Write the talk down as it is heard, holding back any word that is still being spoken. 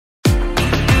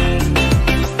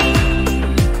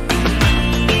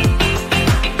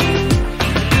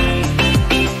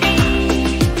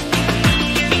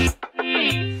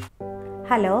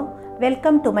Hello,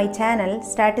 welcome to my channel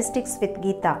Statistics with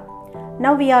Geeta.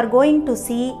 Now we are going to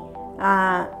see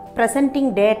presenting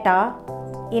data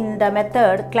in the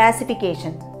method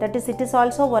classification. That is, it is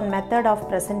also one method of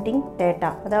presenting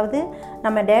data. அதாவது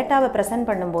நம்ம டேட்டாவை present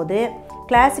பண்ணும்போது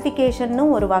classificationனு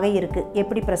ஒரு வகை இருக்குது,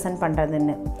 எப்படி present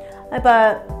பண்ணுறதுன்னு. இப்போ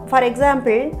ஃபார்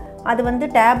எக்ஸாம்பிள் அது வந்து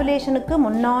டேபுலேஷனுக்கு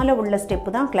முன்னால் உள்ள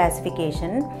ஸ்டெப்பு தான்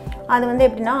கிளாஸிஃபிகேஷன். அது வந்து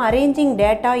எப்படின்னா arranging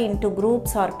data into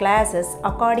groups R classes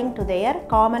according to their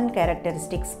common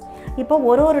characteristics. இப்போ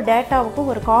ஒரு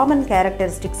டேட்டாவுக்கும் ஒரு காமன்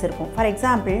கேரக்டரிஸ்டிக்ஸ் இருக்கும். ஃபார்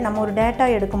எக்ஸாம்பிள் நம்ம ஒரு டேட்டா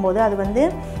எடுக்கும்போது அது வந்து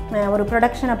ஒரு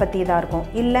ப்ரொடக்ஷனை பற்றியதாக இருக்கும்,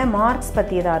 இல்லை மார்க்ஸ்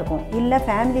பற்றியதாக இருக்கும், இல்லை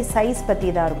ஃபேமிலி சைஸ்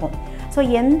பற்றியதாக இருக்கும். ஸோ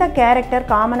எந்த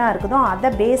கேரக்டர் காமனாக இருக்குதோ அதை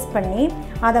பேஸ் பண்ணி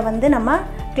அதை வந்து நம்ம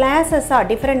கிளாஸஸாக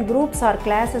டிஃப்ரெண்ட் குரூப்ஸ் ஆர்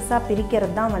கிளாஸஸாக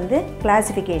பிரிக்கிறது தான் வந்து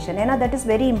கிளாஸிஃபிகேஷன். ஏன்னா தட் இஸ்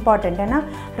வெரி இம்பார்ட்டண்ட். ஏன்னா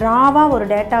ராவாக ஒரு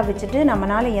டேட்டா வச்சுட்டு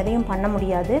நம்மளால் எதையும் பண்ண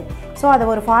முடியாது. ஸோ அதை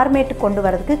ஒரு ஃபார்மேட்டுக்கு கொண்டு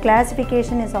வரதுக்கு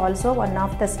classification is also one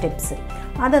of the steps.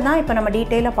 அதை தான் இப்போ நம்ம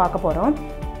டீட்டெயிலாக பார்க்க போகிறோம்.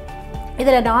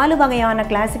 இதில் 4 வகையான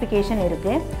கிளாஸிஃபிகேஷன்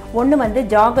இருக்குது. ஒன்று வந்து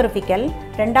ஜாகிரபிக்கல்,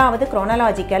 ரெண்டாவது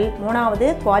குரோனலாஜிக்கல், மூணாவது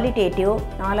குவாலிட்டேட்டிவ்,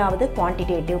 நாலாவது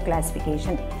குவான்டிடேட்டிவ்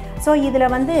கிளாஸிஃபிகேஷன். ஸோ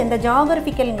இதில் வந்து இந்த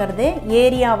ஜாகிரபிக்கல்ங்கிறது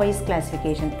area wise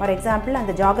classification. For example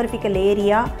அந்த geographical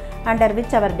area under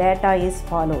which our data is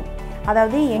followed.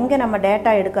 அதாவது எங்கே நம்ம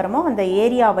டேட்டா எடுக்கிறோமோ அந்த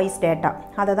ஏரியா வைஸ் டேட்டா,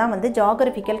 அதை தான் வந்து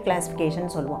ஜாகிரபிக்கல் கிளாஸிஃபிகேஷன்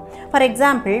சொல்லுவோம். ஃபார்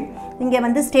எக்ஸாம்பிள் இங்கே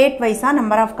வந்து ஸ்டேட் வைஸாக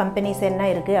நம்பர் ஆஃப் கம்பெனிஸ் என்ன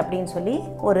இருக்குது அப்படின்னு சொல்லி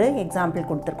ஒரு எக்ஸாம்பிள்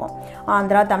கொடுத்துருக்கோம்.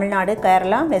 ஆந்திரா, தமிழ்நாடு,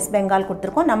 கேரளா, வெஸ்ட் பெங்கால்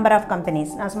கொடுத்துருக்கோம். நம்பர் ஆஃப்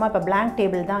கம்பெனிஸ் நான் சும்மா இப்போ பிளாங்க்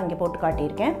டேபிள் தான் இங்கே போட்டு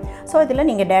காட்டியிருக்கேன். ஸோ இதில்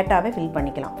நீங்கள் டேட்டாவை ஃபில்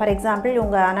பண்ணிக்கலாம். ஃபார் எக்ஸாம்பிள்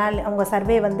உங்கள்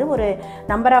சர்வே வந்து ஒரு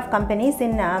number of companies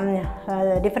in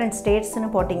different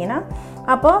ஸ்டேட்ஸ்னு போட்டிங்கன்னா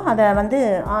அப்போது அதை வந்து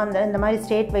இந்த மாதிரி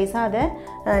ஸ்டேட் வைஸாக அதை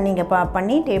நீங்கள்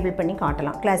பண்ணி டேபிள் பண்ணி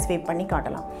காட்டலாம், கிளாஸிஃபை பண்ணி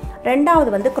காட்டலாம். ரெண்டாவது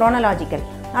வந்து குரோனலாஜிக்கல்.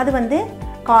 அது வந்து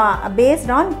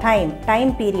பேஸ்ட் ஆன்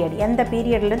டைம் பீரியட், எந்த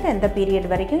பீரியட்லேருந்து எந்த பீரியட்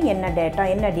வரைக்கும் என்ன டேட்டா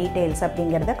என்ன டீட்டெயில்ஸ்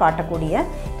அப்படிங்கிறத காட்டக்கூடிய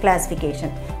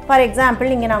கிளாஸிஃபிகேஷன். ஃபார்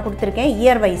எக்ஸாம்பிள் இங்கே நான் கொடுத்துருக்கேன்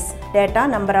year wise data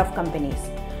number of companies.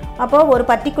 அப்போது ஒரு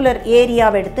பர்டிகுலர்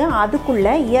ஏரியாவை எடுத்து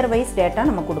அதுக்குள்ளே இயர் வைஸ் டேட்டா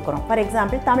நம்ம கொடுக்குறோம். ஃபார்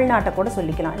எக்ஸாம்பிள் தமிழ்நாட்டை கூட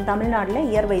சொல்லிக்கலாம். தமிழ்நாட்டில்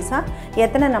இயர் வைஸாக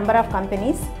எத்தனை நம்பர் ஆஃப்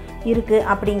கம்பெனிஸ் இருக்குது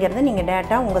அப்படிங்கிறது நீங்கள்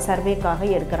டேட்டா உங்கள் சர்வேக்காக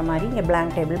எடுக்கிற மாதிரி இங்கே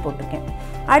பிளாங்க் டேபிள் போட்டிருக்கேன்.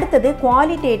 அடுத்தது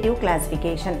qualitative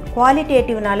classification.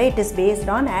 குவாலிட்டேட்டிவ்னாலே it is based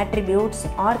on attributes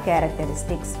R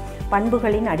characteristics,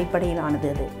 பண்புகளின்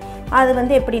அடிப்படையிலானது. அது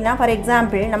வந்து எப்படின்னா ஃபார்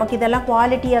எக்ஸாம்பிள் நமக்கு இதெல்லாம்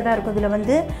குவாலிட்டியாக தான் இருக்கும். இதில்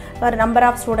வந்து ஒரு நம்பர்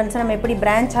ஆஃப் ஸ்டூடெண்ட்ஸை நம்ம எப்படி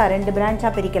ரெண்டு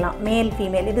பிரான்ச்சாக பிரிக்கலாம், மேல்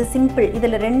ஃபீமேல். இது சிம்பிள்.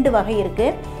 இதில் 2 வகை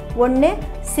இருக்குது. ஒன்று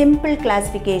சிம்பிள்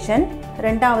கிளாஸிஃபிகேஷன்,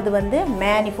 ரெண்டாவது வந்து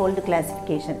மேனிஃபோல்டு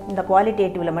கிளாஸிஃபிகேஷன். இந்த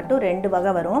குவாலிட்டேட்டிவில் மட்டும் 2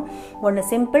 வகை வரும். ஒன்று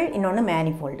சிம்பிள், இன்னொன்று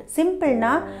மேனிஃபோல்டு.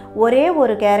 சிம்பிள்னா ஒரே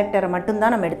ஒரு கேரக்டரை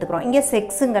மட்டும்தான் நம்ம எடுத்துக்கிறோம். இங்கே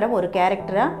செக்ஸுங்கிற ஒரு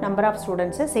கேரக்டராக நம்பர் ஆஃப்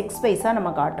ஸ்டூடெண்ட்ஸை செக்ஸ் வைஸாக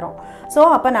நம்ம காட்டுறோம். ஸோ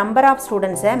அப்போ நம்பர் ஆஃப்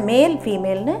ஸ்டூடெண்ட்ஸை மேல்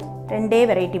ஃபீமேல்னு 2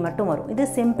 வெரைட்டி மட்டும் வரும். இது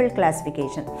சிம்பிள்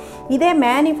கிளாஸிஃபிகேஷன். இதே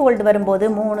மேனிஃபோல்டு வரும்போது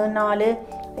 3, 4,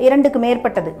 2க்கு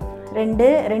மேற்பட்டது,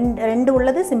 2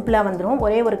 உள்ளது சிம்பிளாக வந்துடும்.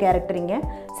 ஒரே ஒரு கேரக்டர் இங்கே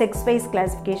sex wise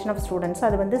classification of students,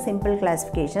 அது வந்து சிம்பிள்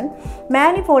கிளாஸிஃபிகேஷன்.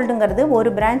 மேனிஃபோல்டுங்கிறது ஒரு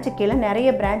பிரான்ச்சு கீழே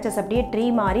நிறைய பிரான்ச்சஸ் அப்படியே ட்ரீ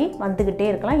மாதிரி வந்துக்கிட்டே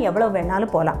இருக்கலாம், எவ்வளோ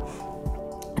வேணாலும் போகலாம்.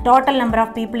 Total number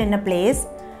of people in a place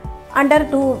under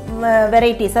 2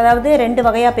 varieties, அதாவது 2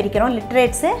 வகையாக பிரிக்கிறோம்.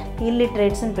 லிட்ரேட்ஸு,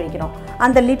 இல்லிட்ரேட்ஸ்ன்னு பிரிக்கிறோம்.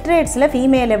 அந்த லிட்ரேட்ஸில்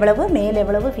ஃபீமேல் எவ்வளவு, மேல்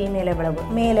எவ்வளவு, ஃபீமேல் எவ்வளவு,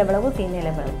 மேல் எவ்வளவு, ஃபீமேல்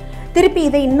எவ்வளவு. திருப்பி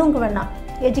இதை இன்னும் வேணாம்,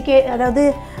 அதாவது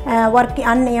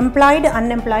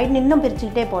அன்எம்ப்ளாய்டு இன்னும்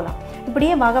பிரிச்சுக்கிட்டே போகலாம்.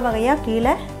 இப்படியே வகையாக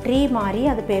கீழே ட்ரீ மாதிரி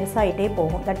அது பெருசாகிட்டே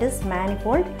போகும். That is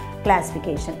manifold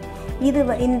classification.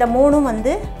 இந்த 3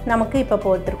 வந்து நமக்கு இப்போ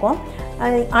போட்டிருக்கோம்.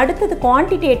 அடுத்தது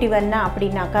குவான்டிடேட்டிவ் என்ன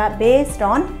அப்படின்னாக்கா பேஸ்ட்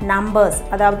ஆன் நம்பர்ஸ்,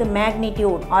 அதாவது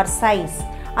மேக்னிடியூட் ஆர் சைஸ்.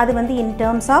 அது வந்து in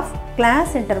terms of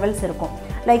class intervals இருக்கும்.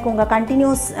 லைக் உங்கள்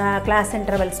கண்டினியூஸ் கிளாஸ்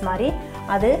இன்டர்வல்ஸ் மாதிரி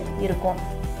அது இருக்கும்.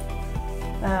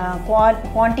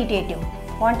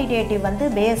 குவான்டிடேட்டிவ் வந்து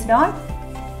based on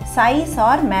size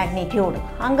R magnitude.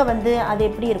 அங்கே வந்து அது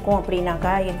எப்படி இருக்கும்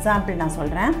அப்படின்னாக்கா எக்ஸாம்பிள் நான்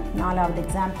சொல்கிறேன். 4வது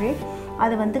எக்ஸாம்பிள்.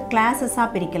 அது வந்து கிளாஸஸாக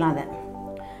பிரிக்கலாம். அதை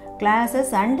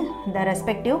classes and the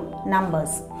respective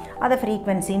numbers, அதை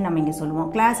ஃப்ரீக்வன்சின்னு நம்ம இங்கே சொல்லுவோம்.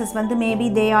 கிளாஸஸ் வந்து மேபி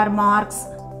தே ஆர் மார்க்ஸ்,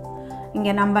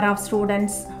 இங்கே நம்பர் ஆஃப்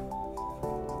ஸ்டூடெண்ட்ஸ்,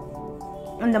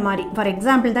 இந்த மாதிரி. ஃபார்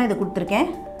எக்ஸாம்பிள் தான் இது கொடுத்துருக்கேன்.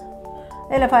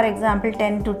 இதில் for example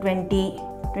 10 to 20,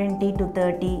 20 to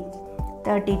 30,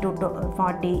 30 to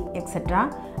 40 etcetera.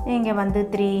 இங்கே வந்து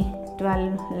 3,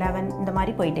 12, 11 இந்த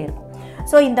மாதிரி போயிட்டே இருக்கும்.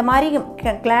 ஸோ இந்த மாதிரி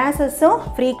கிளாஸஸும்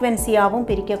ஃப்ரீக்வன்சியாகவும்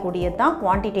பிரிக்கக்கூடியது தான்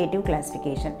குவான்டிடேட்டிவ்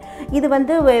கிளாஸிஃபிகேஷன். இது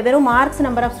வந்து வெறும் மார்க்ஸ்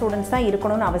நம்பர் ஆஃப் ஸ்டூடெண்ட்ஸ் தான்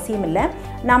இருக்கணும்னு அவசியம் இல்லை.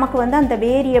 நமக்கு வந்து அந்த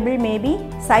variable maybe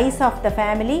size of the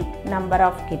family, number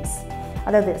of kids,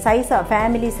 அதாவது சைஸ் ஆஃப்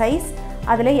ஃபேமிலி சைஸ்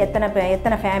அதில்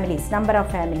எத்தனை ஃபேமிலிஸ், நம்பர்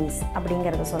ஆஃப் ஃபேமிலிஸ்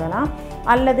அப்படிங்கிறத சொல்லலாம்.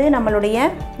 அல்லது நம்மளுடைய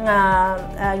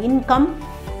இன்கம்,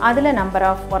 அதில் நம்பர்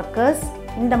ஆஃப் ஒர்க்கர்ஸ்,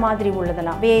 இந்த மாதிரி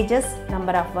உள்ளதெல்லாம். வேஜஸ்,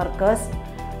 நம்பர் ஆஃப் ஒர்க்கர்ஸ்,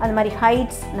 அது மாதிரி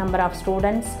heights, number of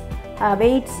students,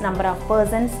 weights, number of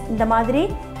persons, இந்த மாதிரி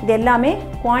இது எல்லாமே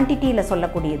குவான்டிட்டியில்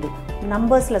சொல்லக்கூடியது,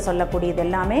 நம்பர்ஸில் சொல்லக்கூடியது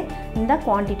எல்லாமே இந்த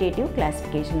குவான்டிடேட்டிவ்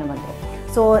கிளாஸிஃபிகேஷனில் வந்துடும்.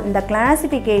 ஸோ இந்த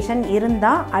கிளாஸிஃபிகேஷன்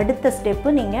இருந்தால் அடுத்த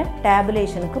ஸ்டெப்பு நீங்கள்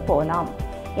டேபுலேஷனுக்கு போகலாம்.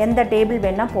 எந்த டேபிள்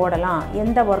வேணால் போடலாம்,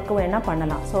 எந்த ஒர்க்கு வேணால்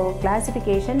பண்ணலாம். So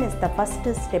classification is the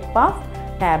first step of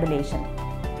tabulation.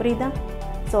 புரியுதா?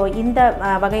 ஸோ இந்த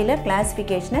வகையில்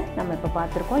கிளாஸிஃபிகேஷனை நம்ம இப்போ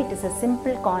பார்த்துருக்கோம். It is a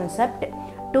simple concept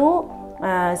to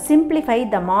simplify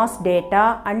the mass data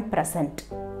and present.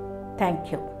 Thank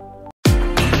you.